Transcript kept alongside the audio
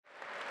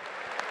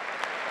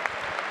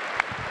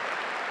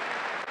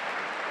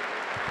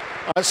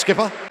All right,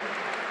 Skipper.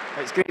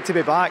 It's great to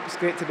be back. It's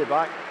great to be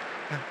back.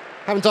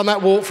 Haven't done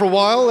that walk for a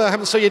while.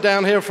 Haven't seen you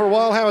down here for a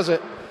while. How is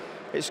it?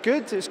 It's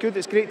good. It's good.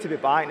 It's great to be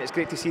back, and it's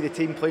great to see the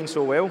team playing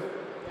so well.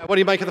 What do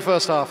you make of the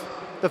first half?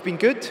 They've been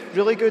good,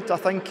 really good. I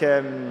think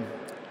we're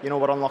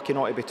unlucky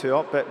not to be 2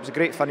 up, but it was a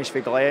great finish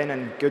for Glenn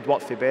and good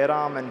work for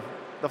Berham, and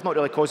they've not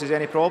really caused us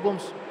any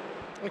problems.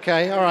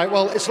 Okay, all right.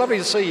 Well, it's lovely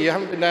to see you. You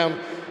haven't been down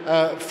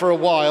for a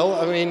while.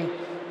 I mean,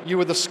 you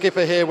were the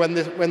skipper here when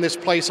this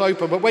place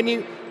opened, but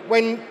when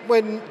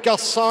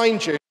Gus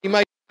signed you, you made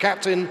you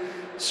captain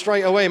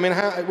straight away. I mean,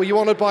 were you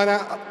honoured by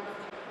that?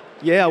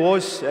 Yeah, I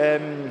was.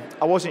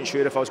 I wasn't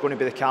sure if I was going to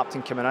be the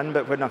captain coming in,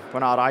 but when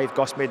I arrived,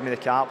 Gus made me the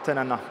captain,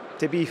 and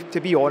to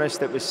be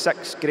honest, it was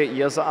 6 great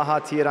years that I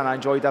had here, and I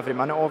enjoyed every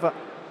minute of it.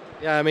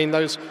 Yeah, I mean,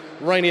 those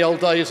rainy old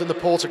days in the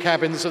porter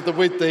cabins of the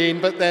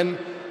Withdean, but then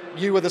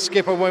you were the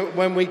skipper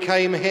when we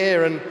came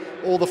here, and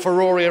all the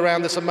furore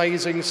around this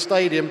amazing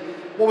stadium.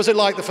 What was it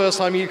like the first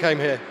time you came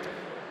here?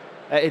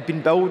 It had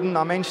been building.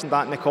 I mentioned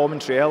that in the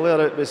commentary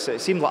earlier. It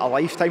seemed like a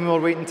lifetime we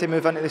were waiting to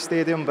move into the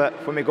stadium, but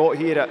when we got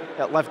here,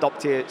 it lived up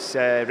to its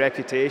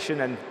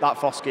reputation, and that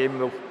first game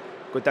will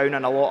go down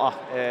in a lot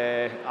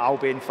of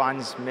Albion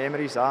fans'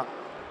 memories. That.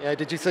 Yeah.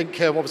 Did you think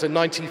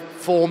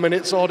 94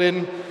 minutes odd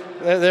in?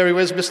 There he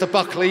was, Mr.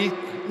 Buckley.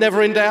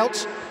 Never in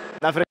doubt.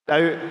 Never in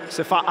doubt. I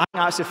think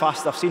that's the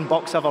fastest I've seen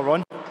Bucks ever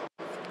run.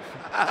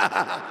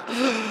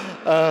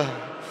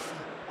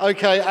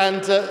 Okay,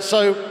 and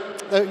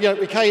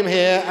we came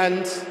here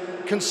and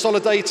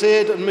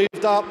consolidated and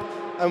moved up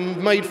and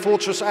made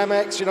Fortress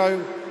Amex.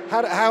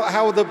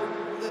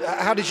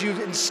 How did you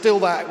instill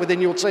that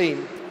within your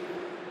team?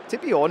 To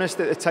be honest,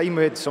 at the time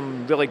we had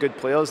some really good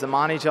players. The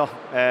manager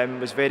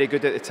was very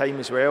good at the time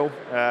as well,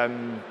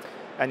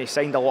 and he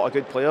signed a lot of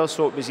good players,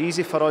 so it was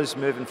easy for us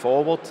moving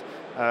forward.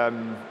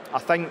 I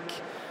think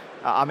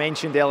I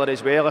mentioned earlier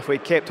as well, if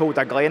we'd kept hold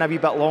of Glenn a wee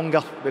bit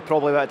longer, we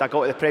probably would have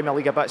got to the Premier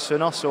League a bit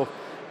sooner. So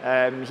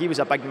he was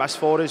a big miss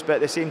for us, but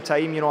at the same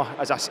time,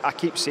 as I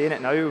keep saying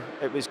it now,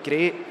 it was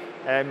great.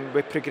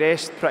 We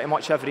progressed pretty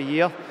much every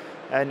year,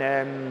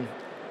 and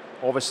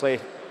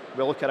obviously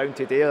we look around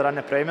today, they're in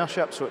the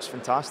Premiership, so it's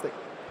fantastic.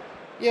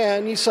 Yeah,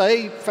 and you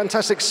say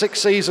fantastic 6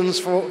 seasons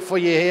for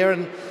you here,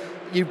 and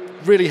you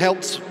really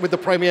helped with the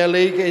Premier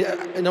League,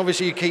 and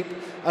obviously you keep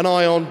an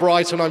eye on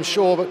Brighton, I'm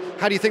sure, but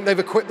how do you think they've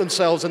equipped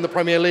themselves in the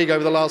Premier League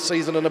over the last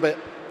season and a bit?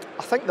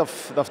 I think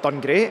they've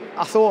done great.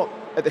 I thought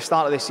at the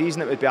start of the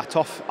season it would be a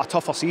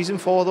tougher season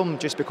for them,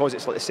 just because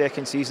it's like the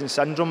second season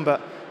syndrome,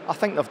 but I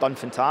think they've done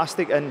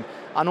fantastic. And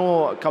I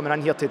know coming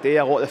in here today,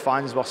 a lot of the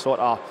fans were sort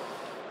of,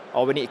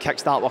 we need to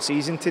kickstart our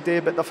season today,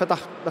 but they've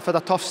had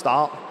a tough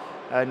start,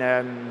 and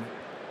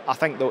I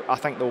think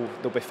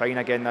they'll be fine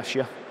again this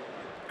year.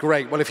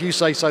 Great. Well, if you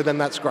say so, then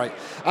that's great.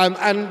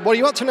 And what are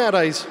you up to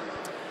nowadays?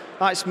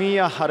 That's me.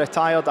 I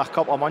retired a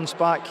couple of months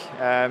back.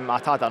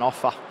 I'd had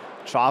enough of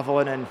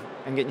travelling and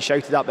getting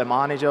shouted at by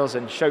managers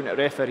and shouting at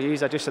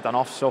referees. I just had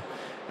enough. So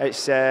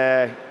it's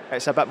a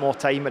bit more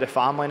time with the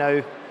family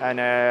now, and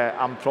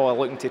I'm probably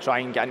looking to try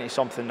and get into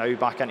something now,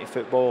 back into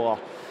football. Or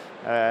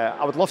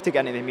I would love to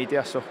get into the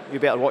media, so you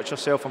better watch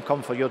yourself. I'm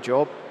coming for your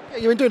job. Yeah,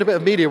 you've been doing a bit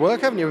of media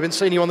work, haven't you? We've been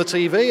seeing you on the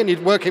TV, and you're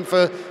working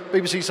for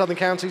BBC Southern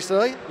Counties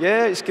today.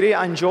 Yeah, it's great.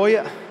 I enjoy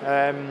it.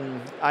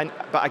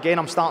 But again,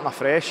 I'm starting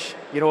afresh.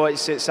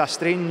 It's a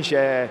strange.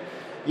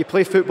 You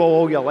play football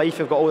all your life.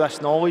 You've got all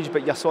this knowledge,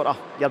 but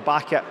you're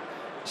back at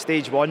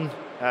stage 1,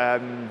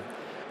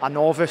 a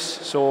novice.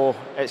 So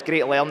it's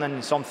great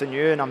learning something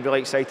new, and I'm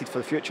really excited for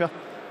the future.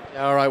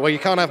 All right, well, you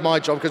can't have my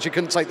job because you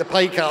couldn't take the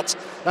pay cut,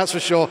 that's for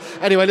sure.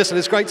 Anyway, listen,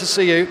 it's great to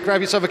see you.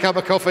 Grab yourself a cup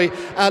of coffee.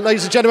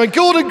 Ladies and gentlemen,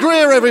 Gordon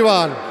Greer,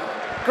 everyone.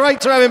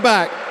 Great to have him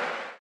back.